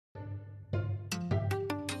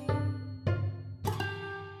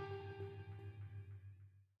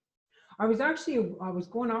I was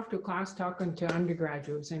going off to a class talking to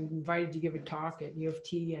undergraduates and invited to give a talk at U of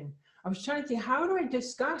T. And I was trying to think, how do I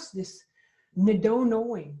discuss this Nadeau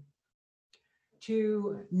knowing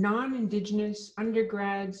to non-Indigenous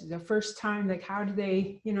undergrads the first time? Like, how do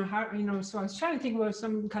they, so I was trying to think about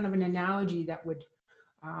some kind of an analogy that would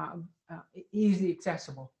easily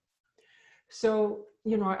accessible. So,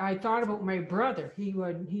 I thought about my brother. He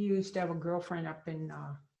used to have a girlfriend up in,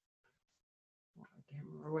 I can't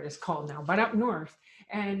remember what it's called now, but up north.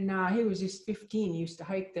 And he was just 15. He used to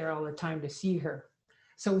hike there all the time to see her.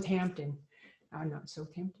 Southampton, not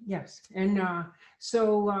Southampton, yes. And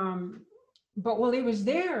but while he was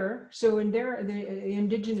there, so in the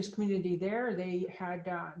Indigenous community there, they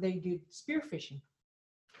did spearfishing.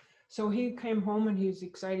 So he came home and he was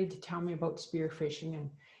excited to tell me about spearfishing, and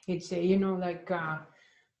he'd say,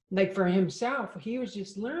 like for himself, he was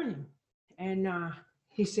just learning. And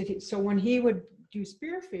he said, so when he would do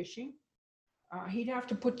spearfishing, he'd have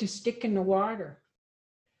to put the stick in the water,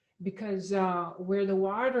 because where the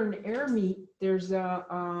water and air meet, there's a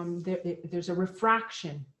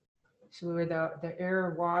refraction. So where the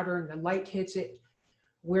air, water, and the light hits it,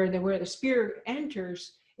 where the spear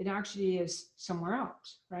enters, it actually is somewhere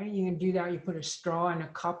else, right? You can do that. You put a straw in a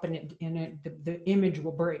cup, and the image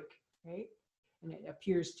will break, right? And it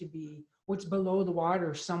appears to be what's below the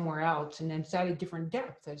water somewhere else, and then it's at a different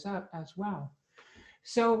depth as well.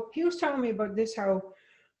 So he was telling me about this, how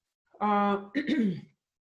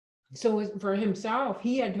so for himself,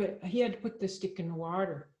 he had to put the stick in the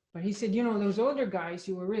water. But he said, those older guys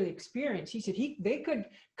who were really experienced, he said they could,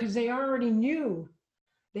 because they already knew,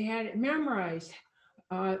 they had it memorized,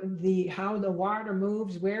 how the water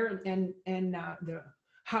moves, where and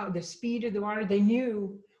how the speed of the water. They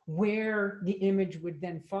knew where the image would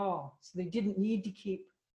then fall, so they didn't need to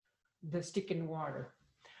keep the stick in the water.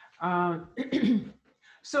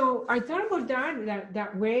 So I thought about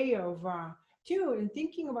that way of too, and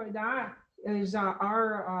thinking about that is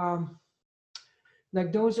our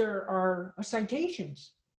like those are our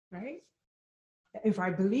citations, right? If I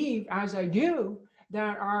believe, as I do,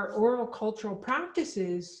 that our oral cultural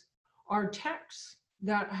practices are texts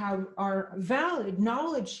that are valid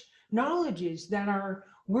knowledges that are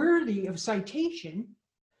worthy of citation,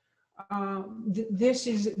 this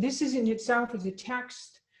is in itself as a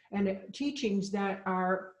text and teachings that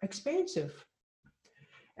are expansive.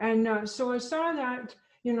 And so I saw that,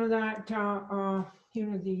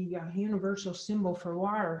 the universal symbol for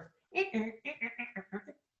water,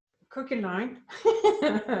 crooked line,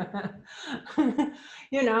 and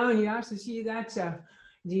you also see that's the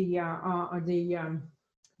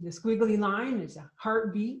squiggly line is a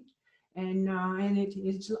heartbeat, and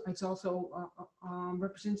it's also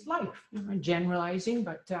represents life. Generalizing,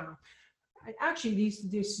 but actually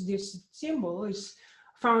this symbol is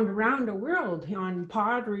found around the world on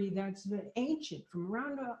pottery that's ancient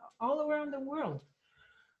from all around the world.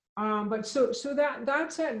 But so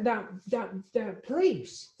that's that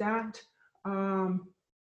place that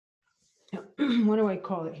what do I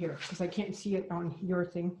call it here? Because I can't see it on your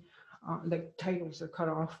thing. The titles are cut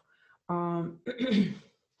off. The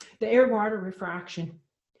air-water refraction,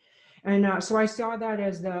 and so I saw that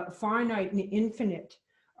as the finite and the infinite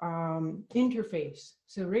interface.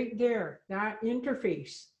 So right there, that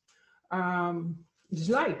interface is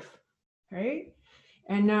life, right?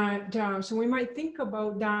 And so we might think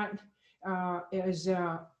about that as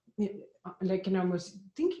like, and I was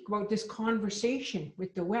thinking about this conversation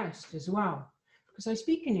with the West as well, because I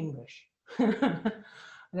speak in English.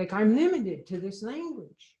 Like, I'm limited to this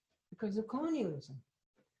language because of colonialism.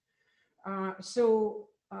 So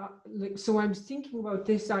I'm thinking about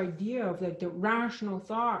this idea of the rational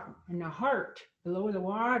thought and the heart below the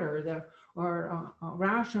water, or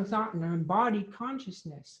rational thought and embodied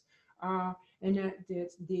consciousness, and that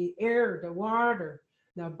the air, the water,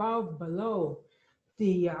 the above, below,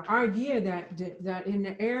 the idea that in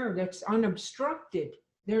the air that's unobstructed,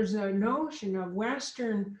 there's a notion of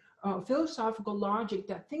Western philosophical logic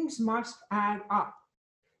that things must add up.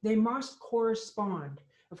 They must correspond.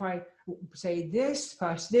 If I say this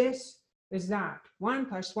plus this is that, 1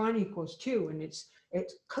 + 1 = 2, and it's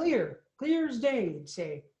clear as day, you'd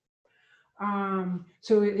say.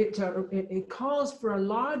 So it calls for a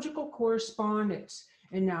logical correspondence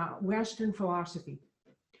in Western philosophy.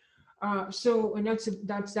 So, and that's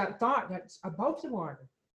that thought that's above the water.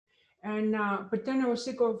 And but then I was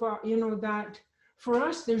sick of that for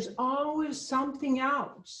us there's always something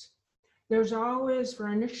else. There's always, for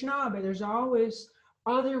Anishinaabe, there's always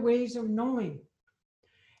other ways of knowing,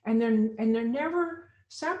 and they're never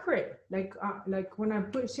separate. Like when I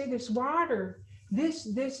say this water, this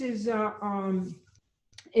is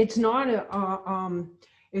it's not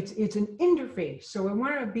it's an interface. So I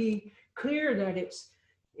want to be clear that it's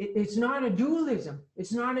not a dualism.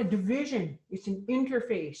 It's not a division. It's an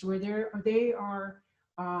interface where they are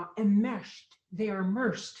enmeshed. They are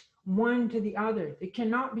immersed one to the other. They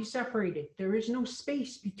cannot be separated. There is no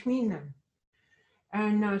space between them.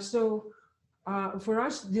 And so for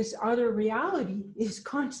us, this other reality is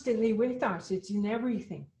constantly with us. It's in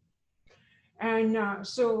everything. And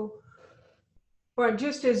but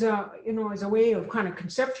just as a, as a way of kind of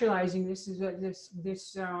conceptualizing this, is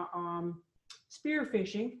this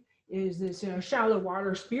spearfishing is this shallow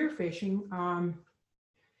water spearfishing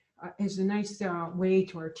is a nice way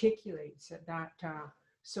to articulate that.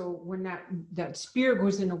 So when that spear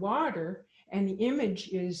goes in the water and the image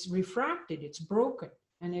is refracted, it's broken,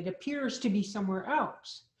 and it appears to be somewhere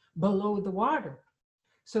else below the water.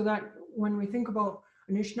 So that when we think about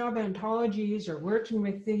Anishinaabe ontologies or working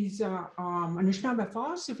with these Anishinaabe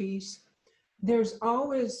philosophies, there's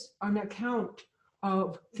always an account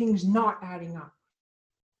of things not adding up.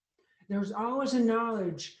 There's always a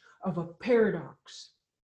knowledge of a paradox,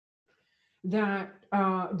 that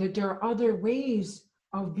there are other ways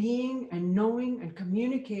of being and knowing and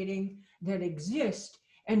communicating that exist,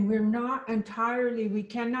 and we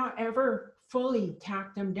cannot ever fully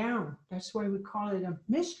tack them down. That's why we call it a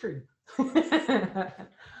mystery.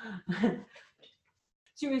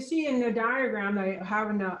 So you see in the diagram I have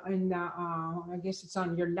I guess it's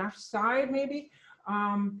on your left side maybe,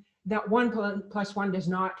 that 1 plus 1 does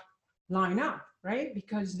not line up, right?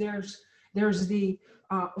 Because there's the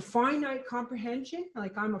finite comprehension,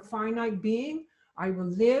 like I'm a finite being, I will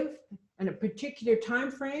live in a particular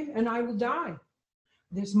time frame and I will die.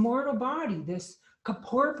 This mortal body, this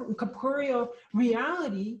corporeal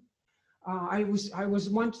reality. I was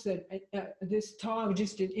once this tall,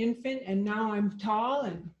 just an infant, and now I'm tall,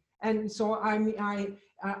 and so I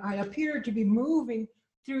appear to be moving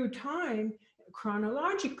through time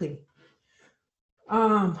chronologically.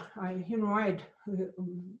 I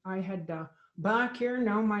had black hair,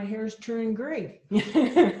 now my hair is turning gray.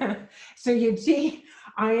 So you'd see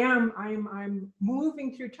I'm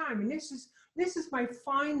moving through time, and this is my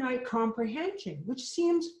finite comprehension, which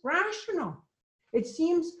seems rational. It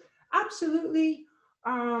seems absolutely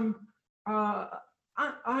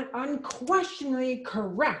unquestionably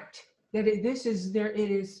correct that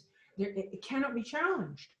it cannot be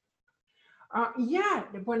challenged.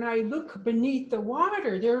 Yet when I look beneath the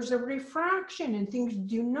water, there's a refraction and things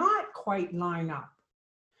do not quite line up.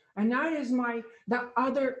 And that is the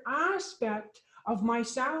other aspect of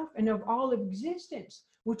myself and of all of existence,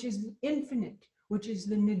 which is infinite, which is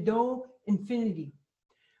the Nado infinity,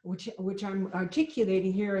 which I'm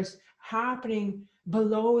articulating here as happening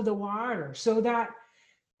below the water, so that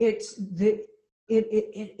it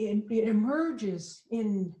emerges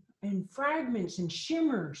in fragments and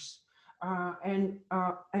shimmers, and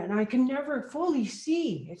I can never fully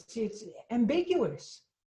see. It's ambiguous.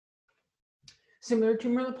 Similar to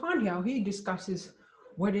Merleau-Ponty, how he discusses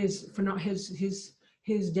what is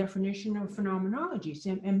his definition of phenomenology. It's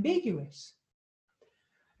ambiguous.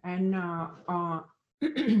 And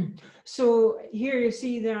so here you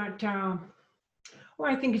see that,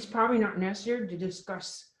 I think it's probably not necessary to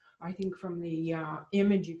discuss. I think from the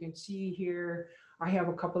image you can see here, I have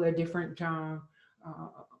a couple of different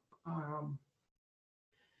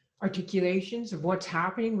articulations of what's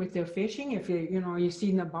happening with the fishing. If you see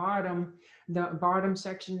in the bottom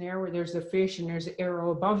section there where there's the fish and there's an arrow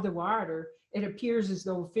above the water, it appears as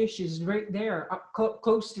though fish is right there up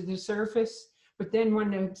close to the surface. But then when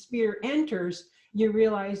the spear enters, you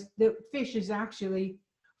realize the fish is actually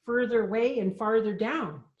further away and farther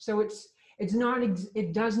down. So it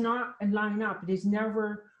does not line up. It is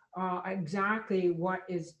never exactly what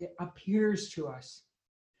it appears to us.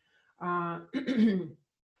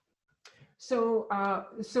 So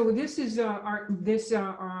this is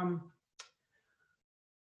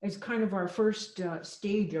is kind of our first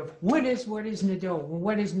stage of what is Nado,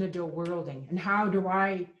 what is Nado worlding, and how do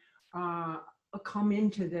I come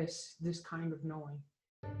into this kind of knowing.